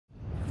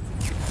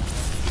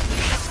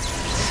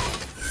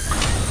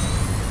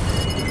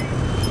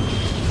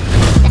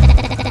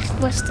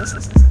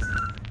costas.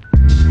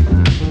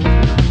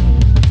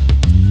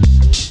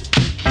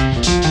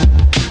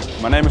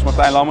 My name is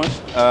Martijn Lammers.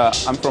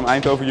 I'm from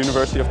Eindhoven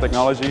University of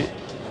Technology.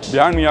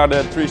 Behind me are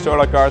the 3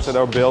 solar cars that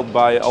are built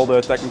by all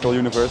the technical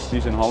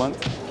universities in Holland.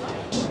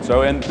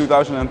 So in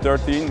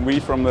 2013 we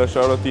from the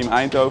solar team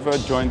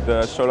Eindhoven joined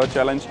the Solar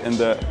Challenge in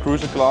the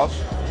cruiser class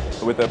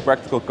with a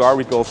practical car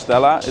we call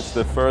Stella. It's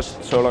the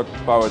first solar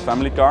powered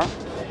family car.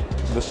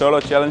 The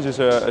Solar Challenge is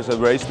a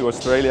race to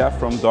Australia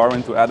from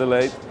Darwin to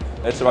Adelaide.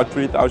 It's about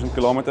 3,000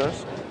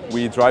 kilometers.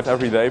 We drive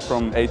every day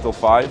from 8 till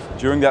 5.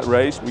 During that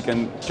race we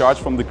can charge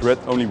from the grid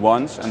only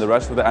once and the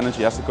rest of the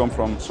energy has to come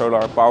from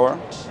solar power.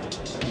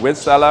 With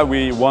Stella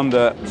we won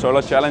the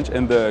Solar Challenge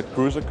in the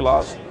cruiser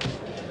class.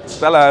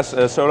 Stella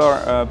has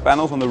solar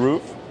panels on the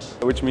roof,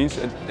 which means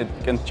it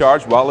can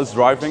charge while it's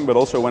driving but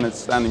also when it's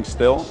standing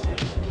still.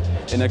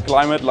 In a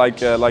climate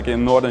like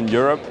in Northern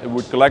Europe, it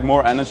would collect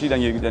more energy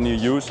than you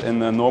use in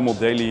normal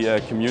daily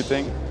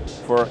commuting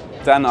for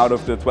 10 out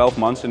of the 12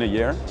 months in a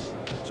year.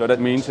 So that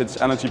means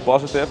it's energy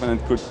positive and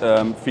it could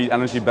feed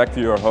energy back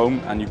to your home,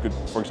 and you could,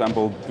 for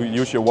example,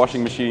 use your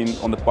washing machine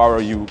on the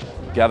power you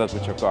gathered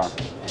with your car.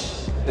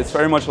 It's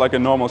very much like a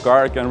normal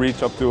car. It can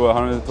reach up to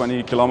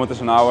 120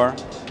 kilometers an hour.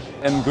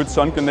 In good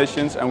sun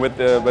conditions and with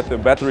the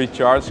battery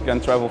charge can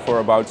travel for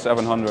about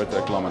 700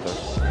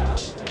 kilometers.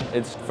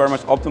 It's very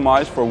much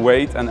optimized for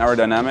weight and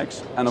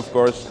aerodynamics, and of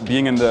course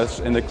being in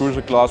the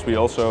cruiser class we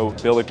also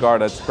build a car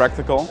that's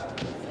practical.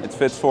 It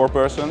fits 4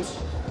 persons.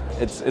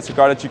 It's a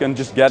car that you can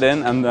just get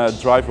in and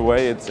drive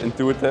away. It's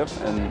intuitive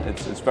and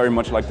it's very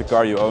much like the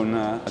car you own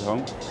at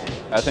home.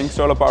 I think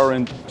solar power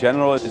in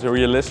general is a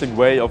realistic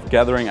way of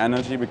gathering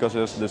energy because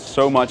there's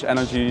so much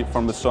energy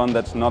from the sun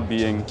that's not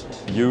being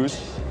used.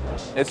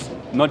 It's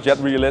not yet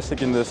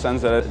realistic in the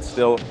sense that it's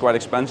still quite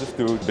expensive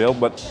to build,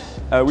 but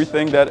we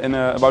think that in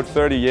about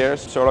 30 years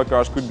solar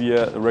cars could be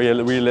a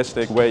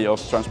realistic way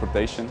of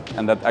transportation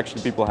and that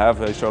actually people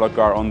have a solar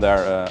car on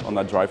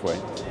their driveway.